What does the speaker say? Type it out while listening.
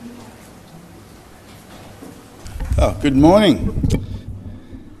Oh, good morning.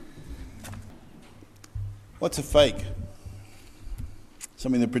 What's a fake?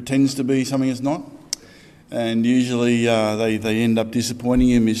 Something that pretends to be something it's not. And usually they end up disappointing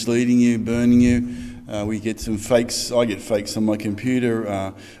you, misleading you, burning you. We get some fakes. I get fakes on my computer.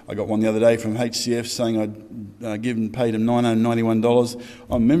 I got one the other day from HCF saying I'd paid them $991.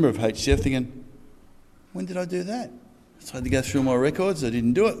 I'm a member of HCF thinking, when did I do that? So I had to go through my records. I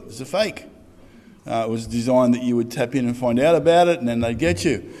didn't do it. It's a fake. It was designed that you would tap in and find out about it, and then they'd get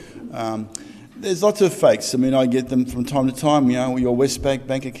you. There's lots of fakes. I mean, I get them from time to time. You know, your Westpac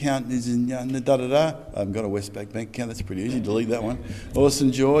bank account is in da-da-da. I haven't got a Westpac bank account. That's pretty easy. Delete that one. Or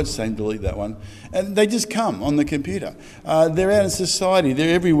St George, same, delete that one. And they just come on the computer. They're out in society.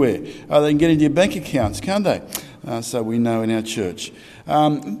 They're everywhere. They can get into your bank accounts, can't they? So we know in our church.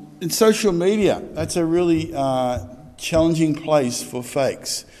 In social media, that's a really challenging place for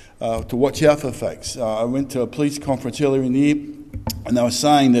fakes. To watch out for fakes. I went to a police conference earlier in the year, and they were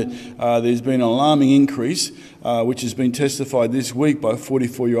saying that there's been an alarming increase, which has been testified this week by a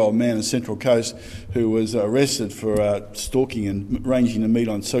 44-year-old man in Central Coast who was arrested for stalking and arranging to meet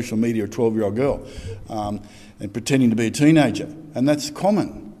on social media a 12-year-old girl and pretending to be a teenager. And that's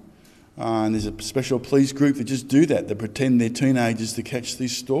common. And there's a special police group that just do that. They pretend they're teenagers to catch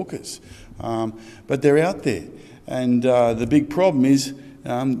these stalkers. But they're out there. And the big problem is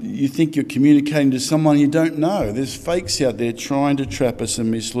you think you're communicating to someone you don't know. There's fakes out there trying to trap us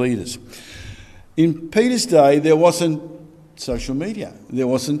and mislead us. In Peter's day, there wasn't social media. There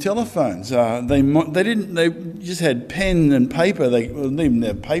wasn't telephones. They just had pen and paper. They didn't even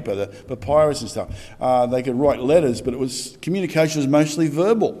have paper, the papyrus and stuff. They could write letters, but communication was mostly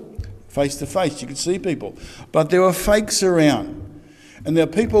verbal, face to face. You could see people, but there were fakes around, and there are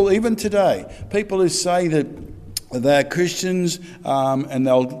people even today. People who say that they're Christians and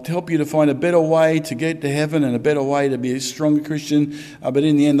they'll help you to find a better way to get to heaven and a better way to be a stronger Christian, but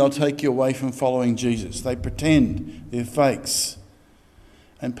in the end they'll take you away from following Jesus. They pretend, they're fakes.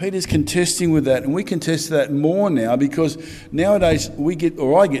 And Peter's contesting with that, and we contest that more now because nowadays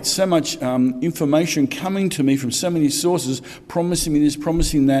I get so much information coming to me from so many sources promising me this,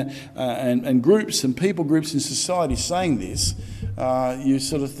 promising that, and groups and people groups in society saying this. You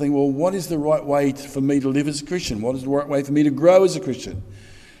sort of think, well, what is the right way for me to live as a Christian? What is the right way for me to grow as a Christian?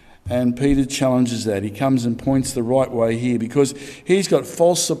 And Peter challenges that. He comes and points the right way here because he's got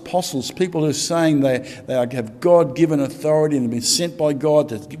false apostles, people who are saying they have God-given authority and have been sent by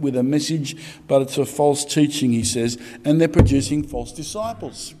God with a message, but it's a false teaching, he says, and they're producing false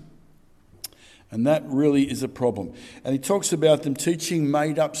disciples. And that really is a problem. And he talks about them teaching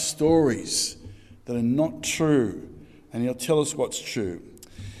made-up stories that are not true. And he'll tell us what's true.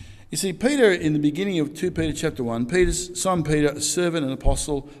 You see, Peter, in the beginning of 2 Peter chapter 1, Simon Peter, a servant and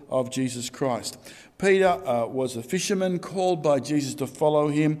apostle of Jesus Christ. Peter was a fisherman called by Jesus to follow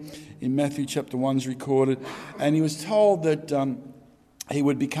him. In Matthew chapter 1 is recorded. And he was told that he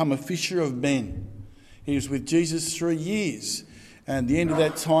would become a fisher of men. He was with Jesus 3 years. And at the end of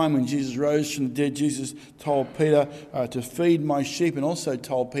that time, when Jesus rose from the dead, Jesus told Peter to feed my sheep, and also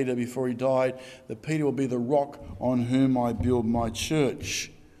told Peter before he died that Peter will be the rock on whom I build my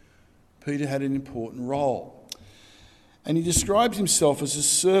church. Peter had an important role. And he describes himself as a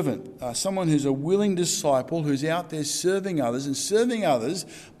servant, someone who's a willing disciple who's out there serving others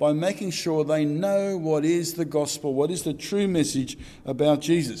by making sure they know what is the gospel, what is the true message about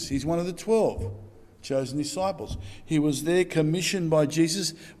Jesus. He's one of the 12. Chosen disciples. He was there commissioned by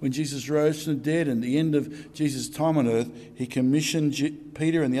Jesus when Jesus rose from the dead, and at the end of Jesus' time on earth, he commissioned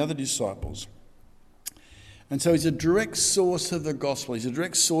Peter and the other disciples. And so he's a direct source of the gospel. He's a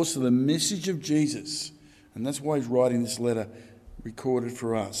direct source of the message of Jesus. And that's why he's writing this letter recorded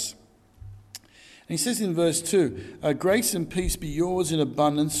for us. And he says in verse 2, grace and peace be yours in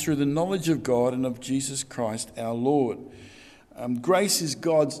abundance through the knowledge of God and of Jesus Christ our Lord. Grace is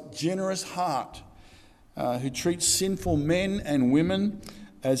God's generous heart, who treats sinful men and women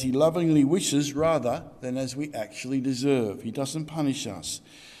as he lovingly wishes rather than as we actually deserve. He doesn't punish us.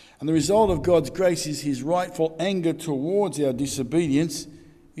 And the result of God's grace is his rightful anger towards our disobedience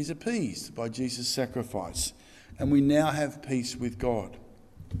is appeased by Jesus' sacrifice. And we now have peace with God.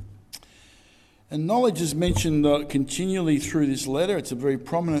 And knowledge is mentioned continually through this letter. It's a very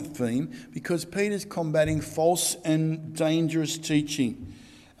prominent theme because Peter's combating false and dangerous teaching.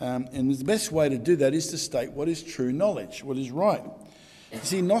 And the best way to do that is to state what is true knowledge, what is right. You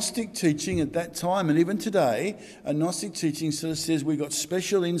see, Gnostic teaching at that time, and even today, a Gnostic teaching sort of says we've got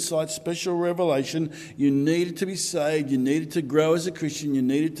special insight, special revelation. You needed to be saved. You needed to grow as a Christian. You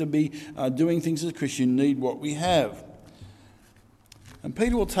needed to be doing things as a Christian. You need what we have. And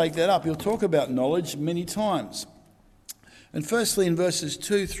Peter will take that up. He'll talk about knowledge many times. And firstly, in verses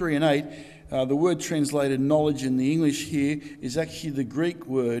 2, 3 and 8, the word translated knowledge in the English here is actually the Greek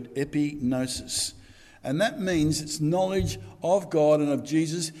word epignosis. And that means it's knowledge of God and of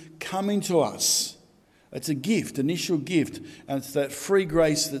Jesus coming to us. It's a gift, initial gift, and it's that free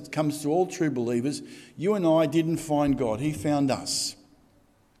grace that comes to all true believers. You and I didn't find God, He found us.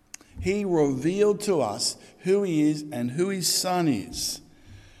 He revealed to us who He is and who His Son is.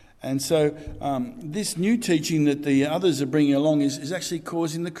 And so this new teaching that the others are bringing along is actually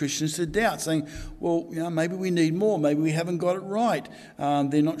causing the Christians to doubt, saying, well, maybe we need more, maybe we haven't got it right.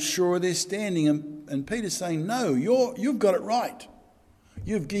 They're not sure of their standing. And Peter's saying, no, you've got it right.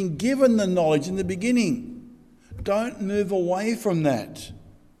 You've been given the knowledge in the beginning. Don't move away from that.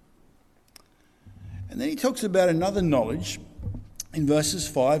 And then he talks about another knowledge in verses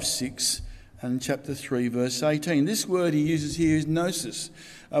 5, 6 and chapter 3, verse 18. This word he uses here is gnosis,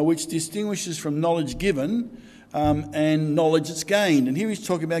 which distinguishes from knowledge given and knowledge that's gained. And here he's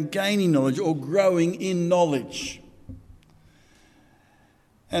talking about gaining knowledge or growing in knowledge.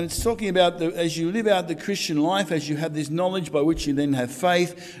 And it's talking about as you live out the Christian life, as you have this knowledge by which you then have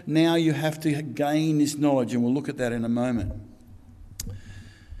faith, now you have to gain this knowledge, and we'll look at that in a moment.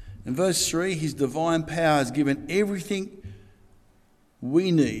 In verse 3, His divine power has given everything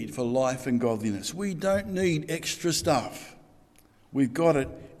we need for life and godliness. We don't need extra stuff. We've got it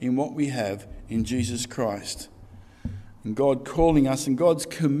in what we have in Jesus Christ. And God calling us, and God's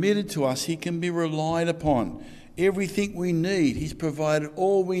committed to us, He can be relied upon. Everything we need, He's provided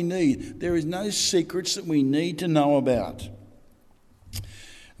all we need. There is no secrets that we need to know about.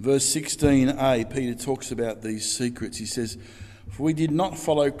 Verse 16a, Peter talks about these secrets. He says, for we did not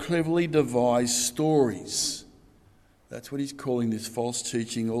follow cleverly devised stories. That's what he's calling this false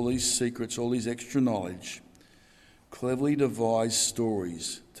teaching, all these secrets, all this extra knowledge. Cleverly devised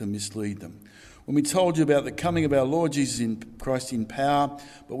stories to mislead them. When we told you about the coming of our Lord Jesus Christ in power,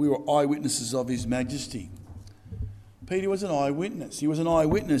 but we were eyewitnesses of His majesty. Peter was an eyewitness. He was an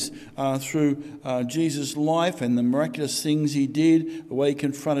eyewitness through Jesus' life and the miraculous things He did, the way He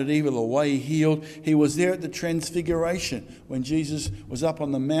confronted evil, the way He healed. He was there at the Transfiguration when Jesus was up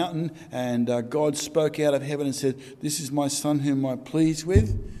on the mountain and God spoke out of heaven and said, this is my Son whom I'm pleased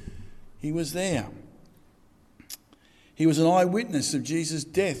with. He was there. He was an eyewitness of Jesus'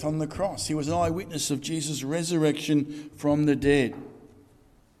 death on the cross. He was an eyewitness of Jesus' resurrection from the dead.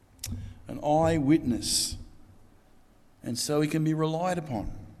 An eyewitness. And so he can be relied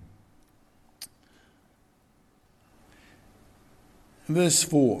upon. Verse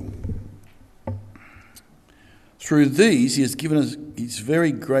 4. Through these he has given us His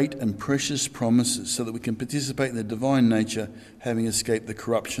very great and precious promises so that we can participate in the divine nature, having escaped the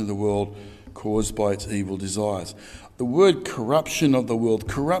corruption of the world caused by its evil desires. The word corruption of the world,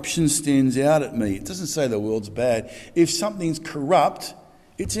 corruption stands out at me. It doesn't say the world's bad. If something's corrupt,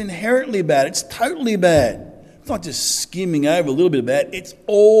 it's inherently bad. It's totally bad. It's not just skimming over a little bit of bad. It's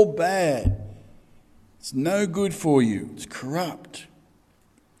all bad. It's no good for you. It's corrupt.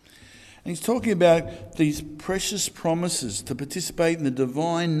 And he's talking about these precious promises to participate in the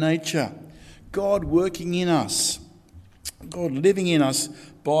divine nature. God working in us. God living in us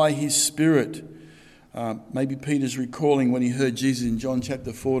by His Spirit. Maybe Peter's recalling when he heard Jesus in John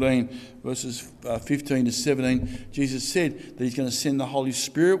chapter 14, verses 15 to 17. Jesus said that He's going to send the Holy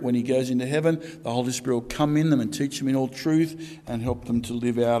Spirit when He goes into heaven. The Holy Spirit will come in them and teach them in all truth and help them to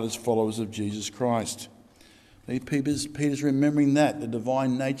live out as followers of Jesus Christ. Peter's remembering that, the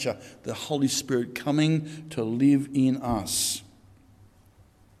divine nature, the Holy Spirit coming to live in us.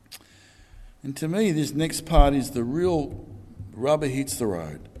 And to me, this next part is the real rubber hits the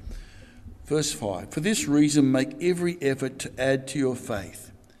road. Verse 5, for this reason make every effort to add to your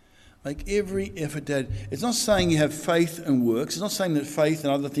faith. Make every effort to add. It's not saying you have faith and works. It's not saying that faith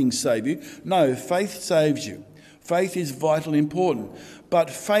and other things save you. No, faith saves you. Faith is vitally important. But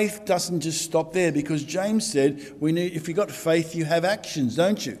faith doesn't just stop there, because James said, if you've got faith, you have actions,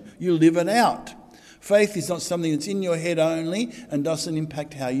 don't you? You live it out. Faith is not something that's in your head only and doesn't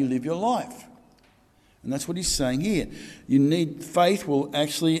impact how you live your life. And that's what he's saying here. You need faith will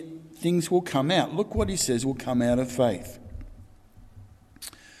actually, things will come out. Look what he says will come out of faith.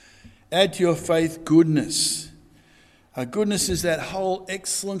 Add to your faith goodness. Goodness is that whole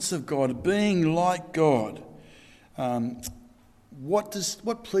excellence of God, being like God.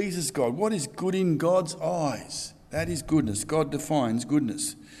 What pleases God? What is good in God's eyes? That is goodness. God defines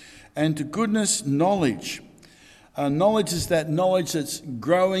goodness. And to goodness, knowledge. Knowledge is that knowledge that's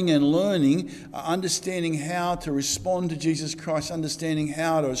growing and learning, understanding how to respond to Jesus Christ, understanding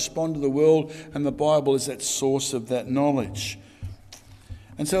how to respond to the world, and the Bible is that source of that knowledge.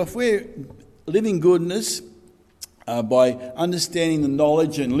 And so if we're living goodness, by understanding the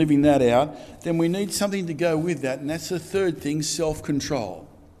knowledge and living that out, then we need something to go with that, and that's the third thing, self-control.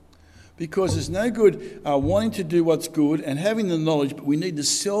 Because it's no good wanting to do what's good and having the knowledge, but we need the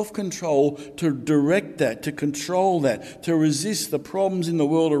self-control to direct that, to control that, to resist the problems in the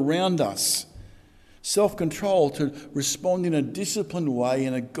world around us. Self-control to respond in a disciplined way,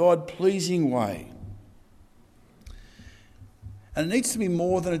 in a God-pleasing way. And it needs to be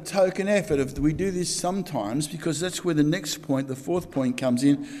more than a token effort. We do this sometimes because that's where the next point, the fourth point, comes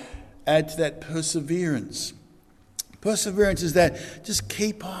in. Add to that perseverance. Perseverance is that just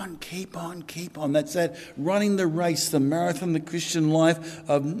keep on. That's that running the race, the marathon, the Christian life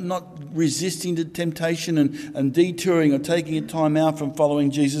of not resisting to temptation and detouring or taking a time out from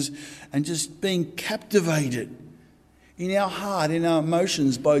following Jesus and just being captivated in our heart, in our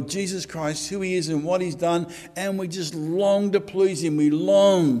emotions by Jesus Christ, who he is and what he's done, and we just long to please him. We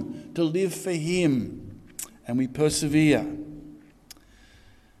long to live for him, and we persevere.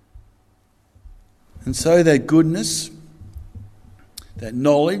 And so that goodness, that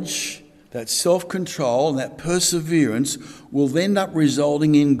knowledge, that self-control, and that perseverance will end up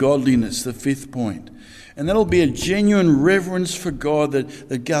resulting in godliness, the fifth point. And that'll be a genuine reverence for God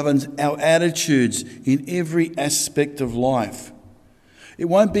that governs our attitudes in every aspect of life. It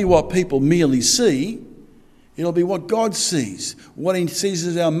won't be what people merely see. It'll be what God sees, what he sees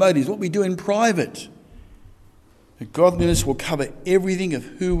as our motives, what we do in private. That godliness will cover everything of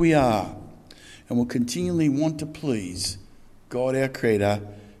who we are and will continually want to please God our Creator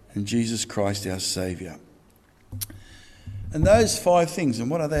and Jesus Christ our Saviour. And those five things,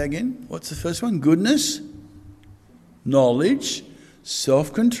 and what are they again? What's the first one? Goodness, knowledge,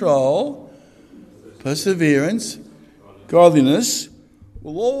 self-control, perseverance, godliness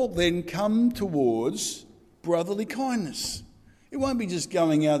will all then come towards brotherly kindness. It won't be just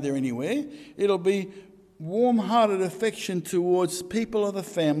going out there anywhere. It'll be warm-hearted affection towards people of the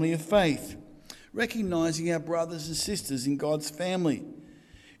family of faith, recognising our brothers and sisters in God's family.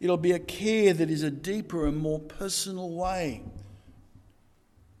 It'll be a care that is a deeper and more personal way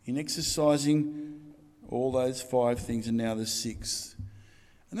in exercising all those five things, and now the sixth.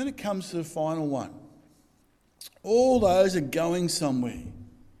 And then it comes to the final one. All those are going somewhere.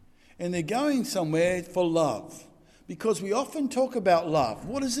 And they're going somewhere for love. Because we often talk about love.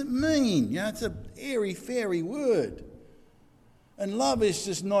 What does it mean? It's a airy-fairy word. And love is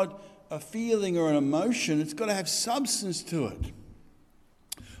just not a feeling or an emotion. It's got to have substance to it.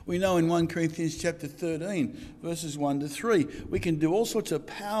 We know in 1 Corinthians chapter 13, verses 1 to 3, we can do all sorts of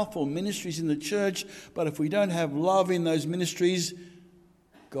powerful ministries in the church, but if we don't have love in those ministries,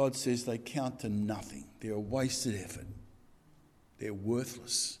 God says they count to nothing. They're a wasted effort. They're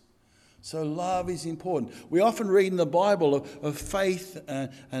worthless. So love is important. We often read in the Bible of faith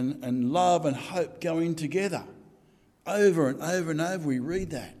and love and hope going together. Over and over and over we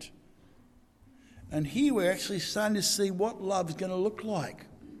read that. And here we're actually starting to see what love is going to look like,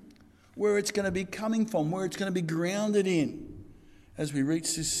 where it's going to be coming from, where it's going to be grounded in, as we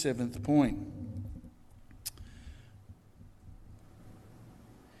reach this seventh point.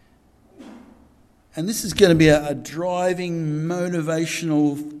 And this is going to be a driving,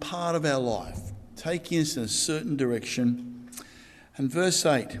 motivational part of our life, taking us in a certain direction. And verse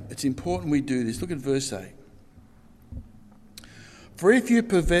 8, it's important we do this. Look at verse 8. For if you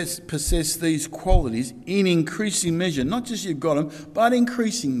possess these qualities in increasing measure, not just you've got them, but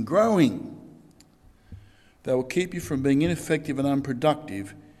increasing, growing, they will keep you from being ineffective and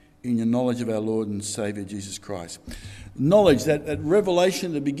unproductive in your knowledge of our Lord and Saviour Jesus Christ. Knowledge, that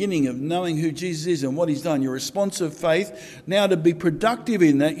revelation at the beginning of knowing who Jesus is and what he's done, your response of faith. Now to be productive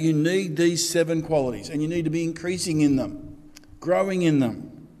in that, you need these 7 qualities, and you need to be increasing in them, growing in them.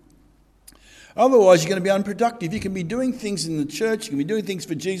 Otherwise, you're going to be unproductive. You can be doing things in the church, you can be doing things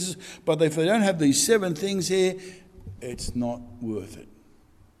for Jesus, but if they don't have these 7 things here, it's not worth it.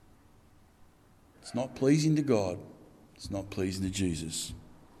 It's not pleasing to God. It's not pleasing to Jesus.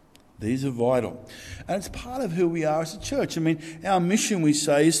 These are vital. And it's part of who we are as a church. I mean, our mission, we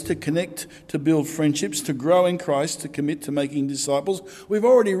say, is to connect, to build friendships, to grow in Christ, to commit to making disciples. We've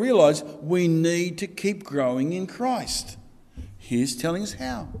already realised we need to keep growing in Christ. Here's telling us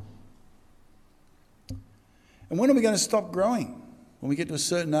how. And when are we going to stop growing? When we get to a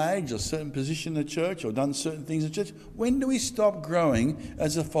certain age or a certain position in the church or done certain things in the church? When do we stop growing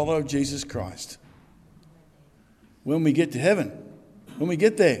as a follower of Jesus Christ? When we get to heaven. When we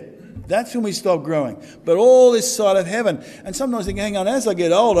get there. That's when we stop growing. But all this side of heaven. And sometimes I think, hang on, as I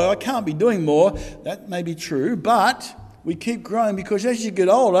get older, I can't be doing more. That may be true. But We keep growing because as you get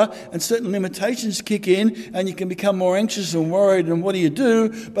older and certain limitations kick in and you can become more anxious and worried, and what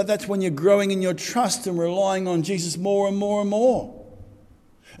do? But that's when you're growing in your trust and relying on Jesus more and more and more.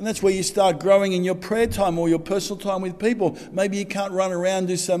 And that's where you start growing in your prayer time or your personal time with people. Maybe you can't run around and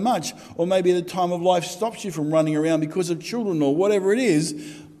do so much, or maybe the time of life stops you from running around because of children or whatever it is,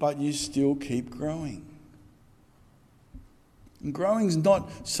 but you still keep growing. And growing is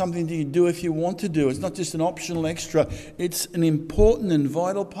not something that you do if you want to do. It's not just an optional extra. It's an important and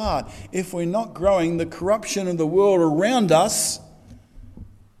vital part. If we're not growing, the corruption of the world around us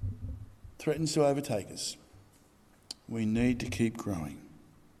threatens to overtake us. We need to keep growing.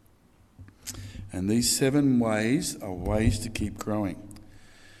 And these 7 ways are ways to keep growing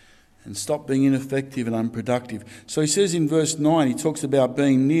and stop being ineffective and unproductive. So he says in verse 9, he talks about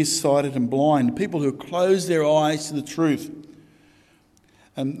being nearsighted and blind, people who close their eyes to the truth.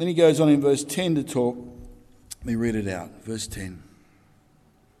 And then he goes on in verse 10 to talk. Let me read it out. Verse 10.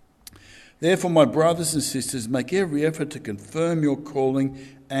 Therefore, my brothers and sisters, make every effort to confirm your calling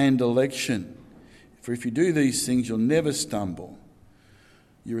and election. For if you do these things, you'll never stumble.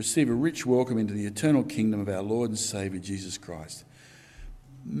 You receive a rich welcome into the eternal kingdom of our Lord and Saviour, Jesus Christ.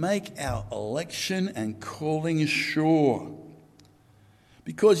 Make our election and calling sure.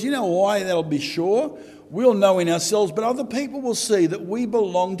 Because you know why that'll be sure? We'll know in ourselves, but other people will see that we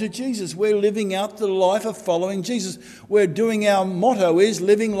belong to Jesus. We're living out the life of following Jesus. We're doing, our motto is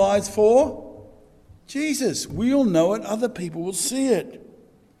living lives for Jesus. We'll know it, other people will see it.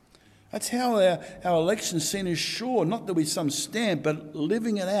 That's how our election sin is sure, not that we some stamp, but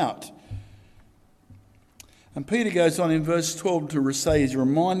living it out. And Peter goes on in verse 12 to say, he's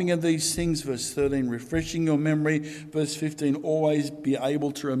reminding of these things. Verse 13, refreshing your memory. Verse 15, always be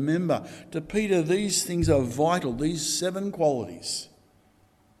able to remember. To Peter, these things are vital. These 7 qualities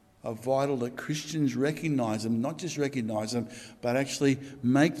are vital that Christians recognise them, not just recognise them, but actually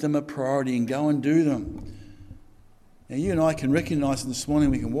make them a priority and go and do them. Now, you and I can recognise them this morning.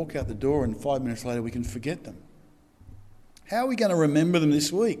 We can walk out the door and 5 minutes later we can forget them. How are we going to remember them this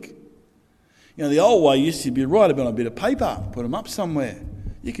week? You know, the old way used to be write them on a bit of paper, put them up somewhere.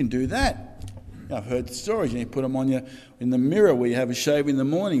 You can do that. You know, I've heard the stories. You put them on in the mirror where you have a shave in the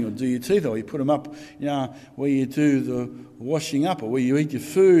morning, or do your teeth, or you put them up, where you do the washing up, or where you eat your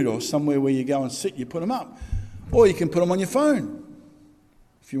food, or somewhere where you go and sit. You put them up, or you can put them on your phone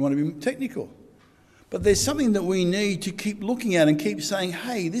if you want to be technical. But there's something that we need to keep looking at and keep saying,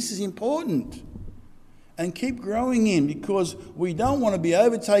 hey, this is important. And keep growing in, because we don't want to be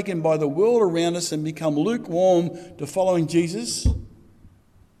overtaken by the world around us and become lukewarm to following Jesus.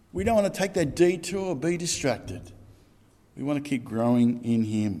 We don't want to take that detour or be distracted. We want to keep growing in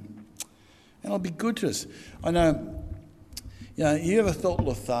him. And it'll be good to us. I know, you ever felt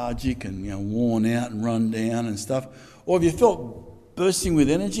lethargic and worn out and run down and stuff? Or have you felt bursting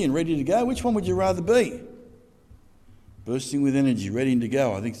with energy and ready to go? Which one would you rather be? Bursting with energy, ready to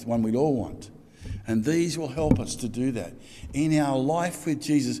go. I think it's the one we'd all want. And these will help us to do that. In our life with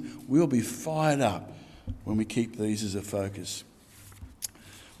Jesus, we'll be fired up when we keep these as a focus.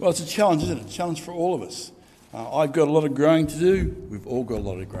 Well, it's a challenge, isn't it? A challenge for all of us. I've got a lot of growing to do. We've all got a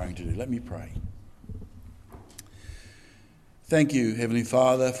lot of growing to do. Let me pray. Thank you, Heavenly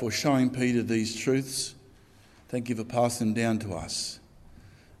Father, for showing Peter these truths. Thank you for passing them down to us.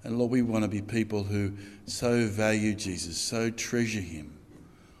 And Lord, we want to be people who so value Jesus, so treasure him.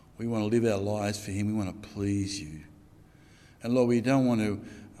 We want to live our lives for him. We want to please you. And Lord, we don't want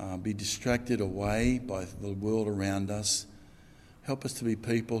to be distracted away by the world around us. Help us to be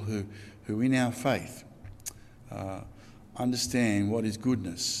people who in our faith understand what is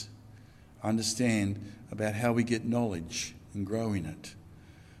goodness, understand about how we get knowledge and grow in it,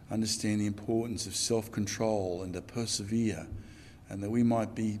 understand the importance of self-control and to persevere, and that we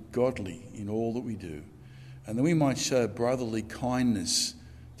might be godly in all that we do, and that we might show brotherly kindness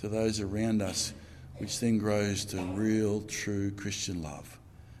to those around us, which then grows to real, true Christian love.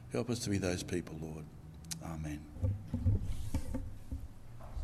 Help us to be those people, Lord. Amen.